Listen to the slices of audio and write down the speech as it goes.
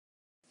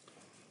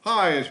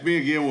Hi, it's me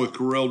again with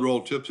Corel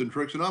Draw Tips and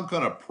Tricks, and I'm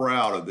kind of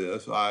proud of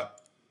this.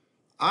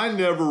 I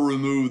never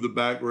remove the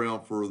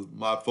background for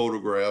my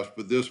photographs,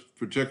 but this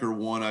particular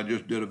one, I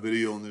just did a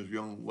video on this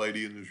young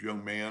lady and this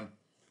young man,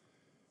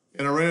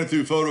 and I ran it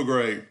through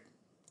PhotoGrav,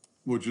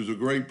 which is a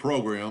great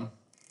program.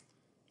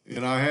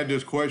 And I had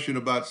this question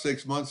about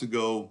 6 months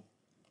ago.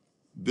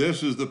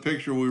 This is the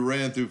picture we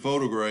ran through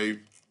PhotoGrav,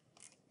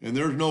 and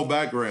there's no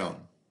background.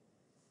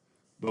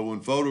 But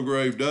when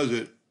PhotoGrav does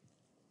it,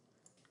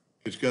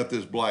 it's got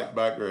this black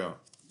background.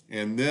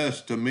 And this,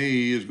 to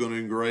me, is going to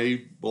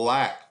engrave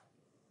black.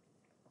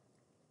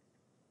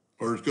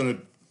 Or it's going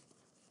to,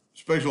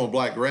 especially on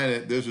black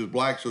granite, this is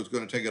black, so it's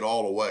going to take it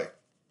all away.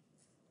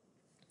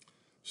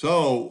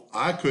 So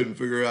I couldn't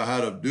figure out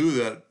how to do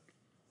that.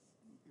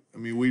 I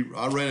mean,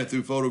 I ran it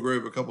through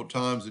PhotoGrav a couple of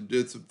times and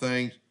did some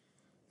things.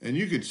 And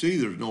you can see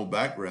there's no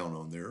background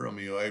on there. I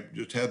mean, I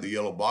just had the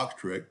yellow box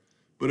trick.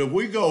 But if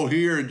we go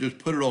here and just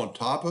put it on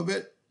top of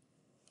it,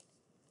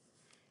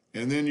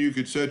 and then you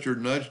could set your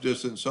nudge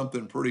distance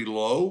something pretty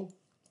low.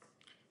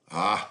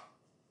 Let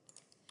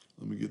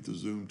me get the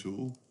zoom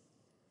tool.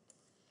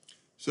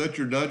 Set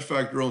your nudge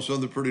factor on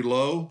something pretty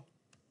low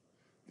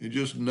and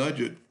just nudge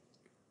it.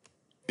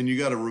 And you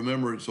got to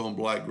remember it's on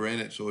black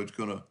granite, so it's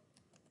going to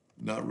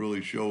not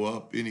really show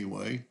up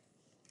anyway.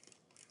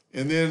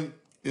 And then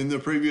in the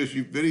previous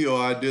video,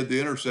 I did the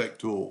intersect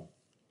tool.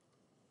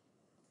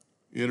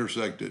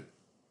 Intersect it.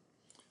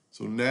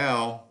 So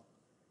now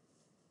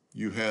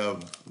you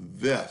have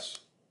this.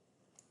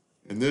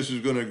 And this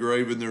is going to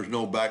engrave and there's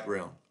no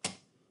background.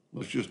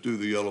 Let's just do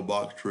the yellow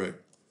box trick.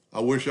 I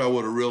wish I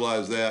would have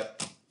realized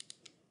that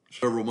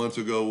several months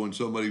ago when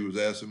somebody was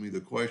asking me the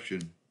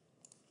question.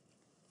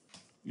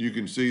 You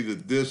can see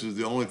that this is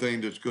the only thing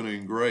that's going to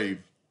engrave,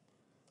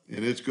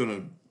 and it's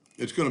going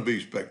to be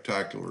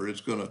spectacular.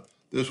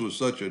 This was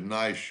such a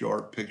nice,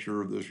 sharp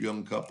picture of this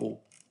young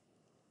couple.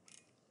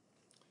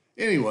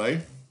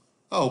 Anyway,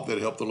 I hope that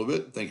helped a little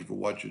bit. Thank you for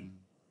watching.